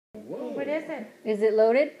Whoa. What is it? Is it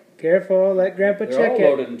loaded? Careful, let Grandpa They're check all it.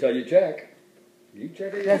 loaded until you check. You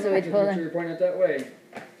check it. That's what we just told make him. sure you're pointing it that way.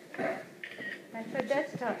 That's what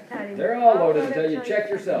that's taught. They're all loaded until you check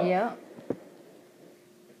yourself. Yeah.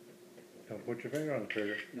 Don't put your finger on the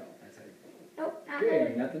trigger. No, that's how you... Nope, not Okay,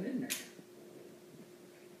 loaded. nothing in there.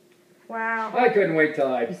 Wow. I couldn't wait till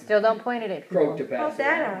You I still don't point it at people. croaked to pass Hold it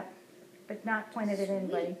that on. up, but not pointed at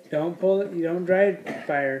anybody. Don't pull it, you don't dry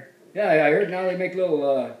fire. Yeah, I heard now they make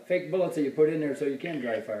little fake bullets that you put in there so you can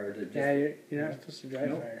dry fire. To just... Yeah, you're not supposed to dry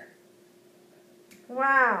Nope. fire.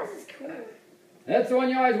 Wow. This is cool. That's the one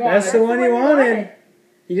you always wanted. That's the one you wanted.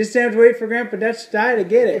 You just have to wait for Grandpa Dutch to die to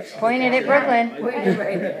get it. Pointed at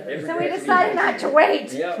Brooklyn. So we decided not to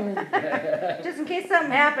wait, Yep. just in case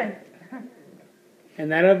something happened. And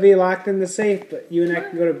that'll be locked in the safe, but you and I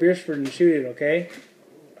can go to Beersford and shoot it, okay?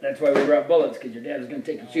 That's why we brought bullets, because your dad was going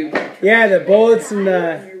to take you shooting. Yeah, the bullets and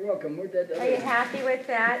the... You're welcome. Where'd that Are you happy with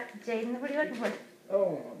that, Jaden? What are you looking for?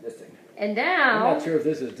 Oh, this thing. And I'm now not sure if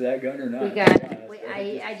this is that gun or not. we to got.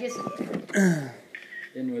 be honest. I just.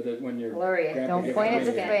 In with it when you're... Gloria, Grandpa don't gets point ready. at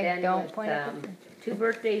the Then thing. Don't with, point at the 2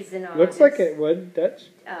 birthdays in August. Looks like it would, Dutch.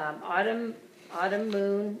 Autumn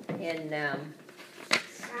Moon and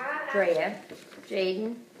Drea,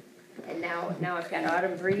 Jaden, and now I've got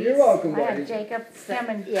Autumn Breeze. You're welcome, I have buddy. Jacob, Kim,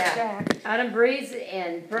 and Yeah. Jack. Autumn Breeze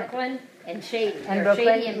and Brooklyn and Shady. And or Brooklyn,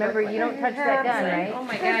 Shady and remember Brooklyn. you don't touch that gun, right? Oh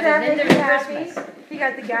my God! Good And then job, there's happy. Christmas. You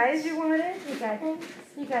got the guys you wanted.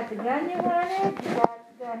 You got the gun you wanted. You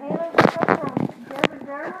got the halo stuff from Devin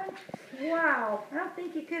Darwin. Wow! I don't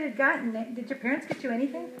think you could have gotten it. Did your parents get you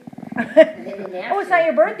anything? And they didn't ask Oh, it's not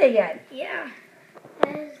your birthday yet. Yeah.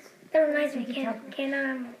 That reminds me,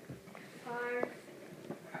 can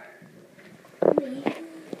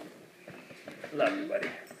Love you, buddy.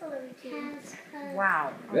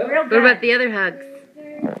 Wow. Yep. Real What good. about the other hugs?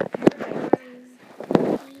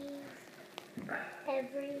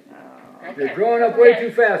 You're growing up way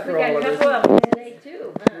too fast for all of We got a us. couple of them today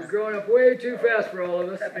too, You're growing up way too fast for all of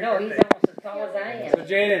us. No, he's almost as tall as I am. So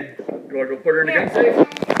Jaden, You want to go put her in the gun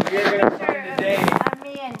safe? you're gonna find today,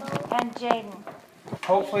 Me and Jaden.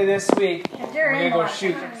 hopefully this week, we're gonna go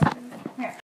shoot.